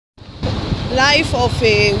Life of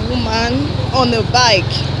a woman on a bike.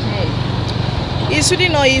 It's really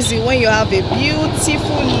not easy when you have a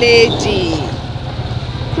beautiful lady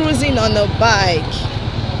cruising on a bike.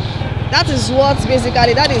 That is what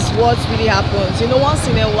really happens. Once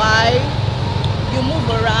in a while you move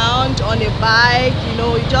around on a bike,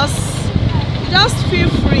 you just feel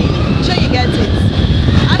free. Sure, you get it.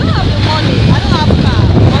 I don't have the money, I don't have car,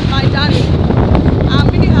 but my darling, I'm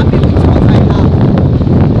really happy with what I have.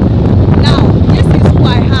 Now, this is who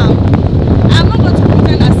I am. I'm not going to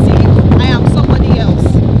pretend as if I am somebody else.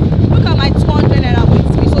 Look at my 200 naira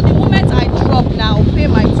with me. So the moment I drop now, pay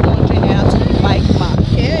my 200 naira to the bike back.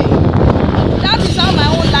 Okay? That is how my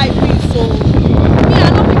own life is. So me,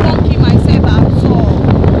 I'm not going to kill myself at all.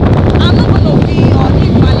 I'm not going to be or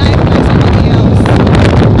live my life like somebody else.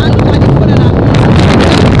 And look at the phone that I'm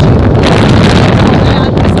using.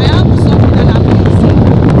 I have something that I'm using.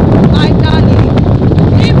 My darling,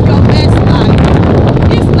 live your best life.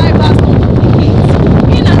 This life has no duplicate.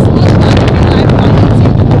 In as much as living life can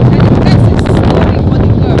think, and the best is story for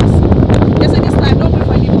the girls. They say this life don't be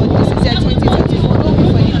for anybody. This is year 2024. Don't be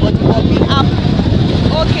for anybody, but be happy.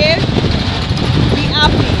 Okay? Be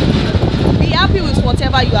happy. Be happy with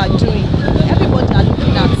whatever you are